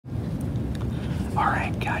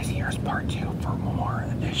Alright guys, here's part 2 for more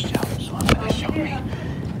of this show. So I'm going to show you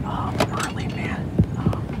Early Man,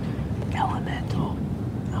 Elemental,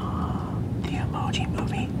 the Emoji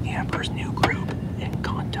Movie, The Emperor's New Groove,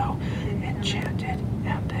 Encanto, Enchanted,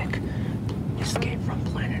 Epic, Escape from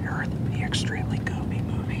Planet Earth, The Extremely Goofy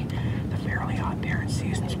Movie, The Fairly Odd Parents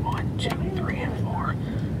Seasons 1, 2, 3, and 4.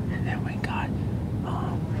 And then we got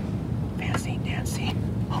Fancy Nancy,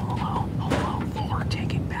 Home Alone 4,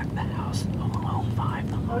 Taking Back the House, Home Alone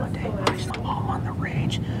 5, The Holiday Heist, Home on the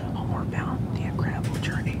Range, Homeward Bound, The Incredible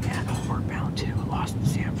Journey, and Homeward Bound 2, Lost in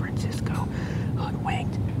San Francisco,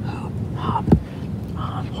 Hoodwinked, Hoop, Hop,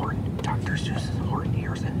 Horton, Dr. Seuss's Horton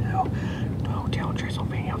Hears and Who, Hotel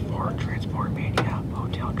Transylvania 4, Transportmania,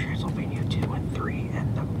 Hotel Transylvania 2 and 3,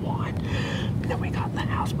 and the 1. And then we got The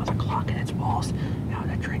House with a Clock in Its Walls, How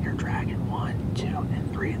to Train Your Dragon 1, 2,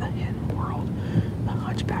 and 3, The Hidden World, The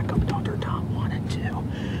Hunchback of Notre Dame 1 and 2.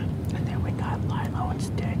 And then we got Lilo and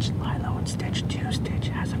Stitch 2, Stitch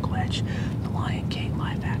Has a Glitch, The Lion King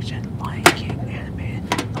live action, Lion King animated,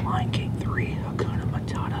 The Lion King 3, Hakuna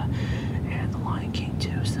Matata, and The Lion King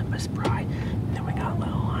 2, Simba's Pride. And then we got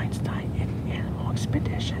Little Einstein, Animal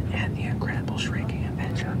Expedition, and The Incredible Shrinking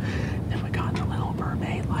Adventure. And then we got The Little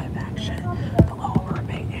Mermaid live action, The Little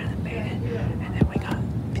Mermaid animated, and then we got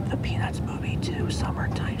The Peanuts movie 2,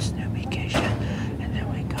 Summertime Snoopycation, and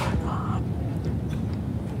then we got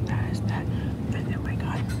and then we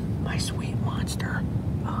got My Sweet Monster,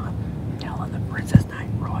 Ella the Princess Knight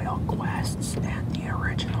Royal Quests, and the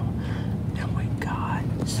original. Then we got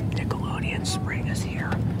Nickelodeon Spring is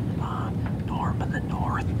Here, Norm of the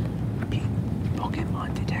North,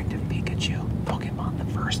 Pokemon Detective Pikachu, Pokemon the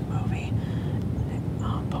first movie,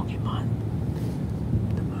 Pokemon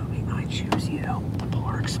the movie I Choose You, The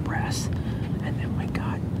Polar Express, and then we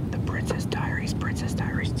got The Princess Diaries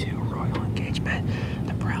 2, Royal Engagement,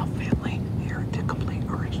 The Proud Family, the complete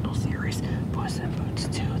original series, Puss in Boots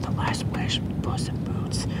 2, The Last Wish, Puss in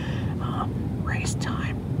Boots, Race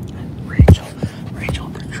Time, and Rachel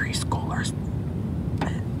the Tree Scholars,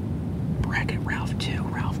 and Wreck-It Ralph 2,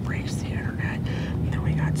 Ralph Breaks the Internet. And then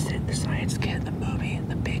we got Sid the Science Kid, the movie,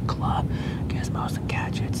 The Big Club, Gizmos and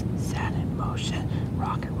Gadgets, Sad in Motion,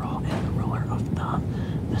 Rock and Roll, and The Ruler of Thumb,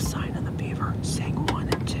 The Sign of the Beaver, Sing 1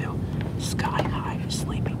 and 2, Sky High,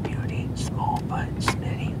 Sleeping Beauty, Small But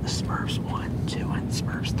Smitty, The Smurfs 1, 2, and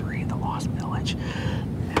Smurfs 3, The Lost Village.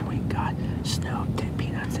 And then we got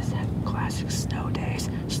Peanuts' classic Snow Days,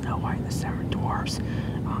 Snow White and the Seven Dwarfs,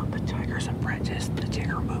 The Tiger's Apprentice, The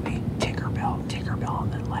Tigger Movie, Tinkerbell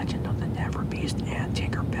and the Legend of the Never Beast, and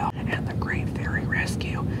Tinkerbell and the Great Fairy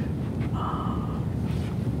Rescue.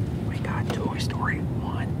 We got Toy Story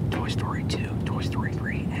 1, Toy Story 2, Toy Story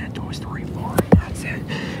 3, and Toy Story 4. And that's it.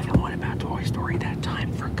 And what about Toy Story That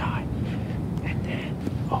Time Forgot? And then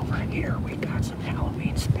over here we got some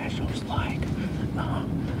Halloween specials like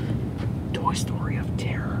Toy Story of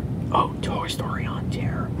Terror. Oh, Toy Story on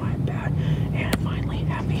Terror, my bad. And finally,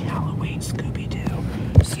 Happy Halloween,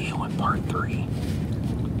 Scooby-Doo. See you in part 3.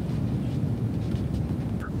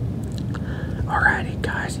 Alrighty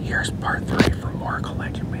guys, here's part 3 for more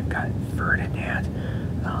collection. We've got Ferdinand.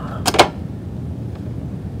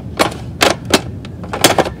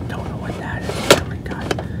 Don't know what that is. Then we got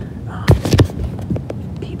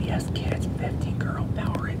PBS Kids, 50 Girl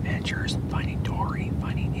Power Adventures, Finding Dory,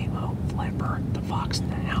 Finding Nemo, Flipper, The Fox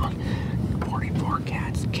and the Hound, 44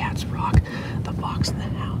 Cats, Cats Rock, The Fox and the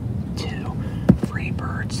Hound 2, Free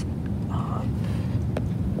Birds,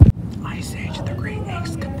 Ice Age, The Great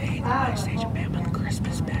Escapade, Ice Age Mammoth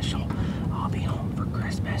Christmas Special, I'll Be Home for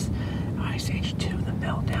Christmas, Ice Age 2, The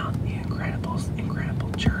Meltdown, The Incredibles, Incredible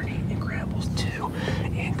Journey, Incredibles 2,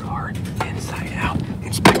 In-Card, Inside Out,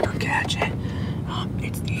 Inspector Gadget,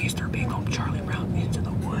 It's the Easter Beagle, Charlie Brown Into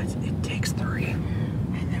the Woods, It Takes 3,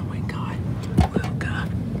 and then we got Luca,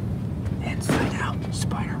 Inside Out,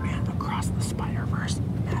 Spider-Man Across the Spider-Verse,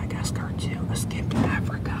 Madagascar 2, Escape to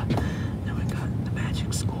Africa. Then we got The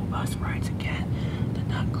Magic School Bus Rides Again, The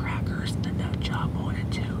Nutcrackers, The Nut Job 1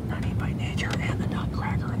 and 2, Nutty by Nature, and The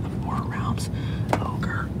Nutcracker in the Four Realms,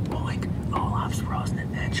 Ogre, Boink, Olaf's Frozen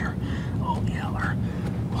Adventure, Old Yeller,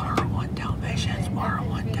 101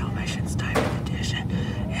 Dalmatians Diamond Edition,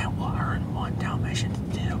 and 101 Dalmatians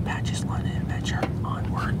 2, Patches London Adventure,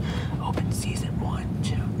 Onward, Open Season 1,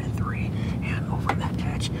 2, and 3, and Over the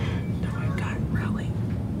Edge. Then we've got Rally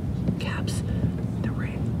Caps, The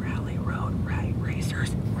Rally Road,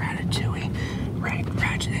 Racers, Ratatouille,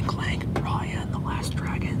 Ratchet and Clank, Raya and the Last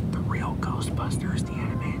Dragon, The Real Ghostbusters, the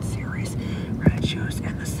animated series, Red Shoes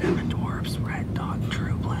and the Seven Dwarfs, Red Dog,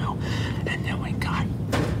 True Blue, and then we got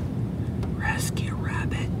Rescue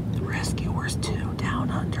Rabbit, The Rescuers 2, Down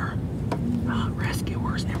Under, Rescue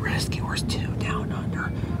Rescuers 2, Down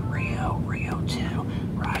Under, Rio 2,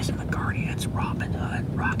 Rise of the Guardians, Robin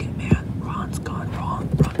Hood, Rocket Man, Ron's Gone Wrong,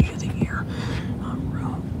 Rookie of the Year,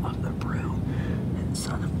 Room of the Brew, and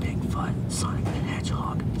Son of Bigfoot, Sonic the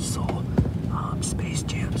Hedgehog, Soul, Space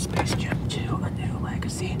Jam 2, A New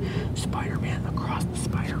Legacy, Spider-Man Across the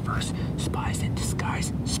Spider-Verse, Spies in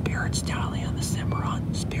Disguise, Spirit Stallion on the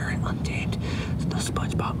Cimarron, Spirit Untamed, the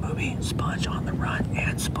SpongeBob Movie, Sponge on the Run,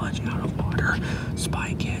 and Sponge Out of Water,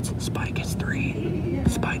 Spy Kids 3,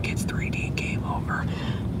 Spy Kids 3D Game Over.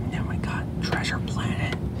 And then we got Treasure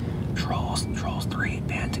Planet, Trolls 3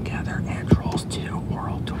 Band Together, and Trolls 2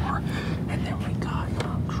 World Tour. And then we got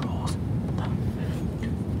Trolls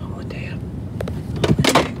Holiday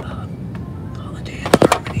in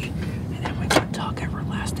Harmony. And then we got Talk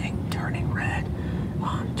Everlasting, Turning Red,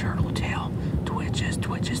 Turtle Tail,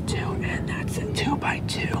 Twitches 2, and that's a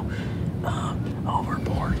 2x2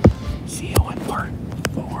 Overboard. See you in part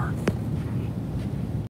 4.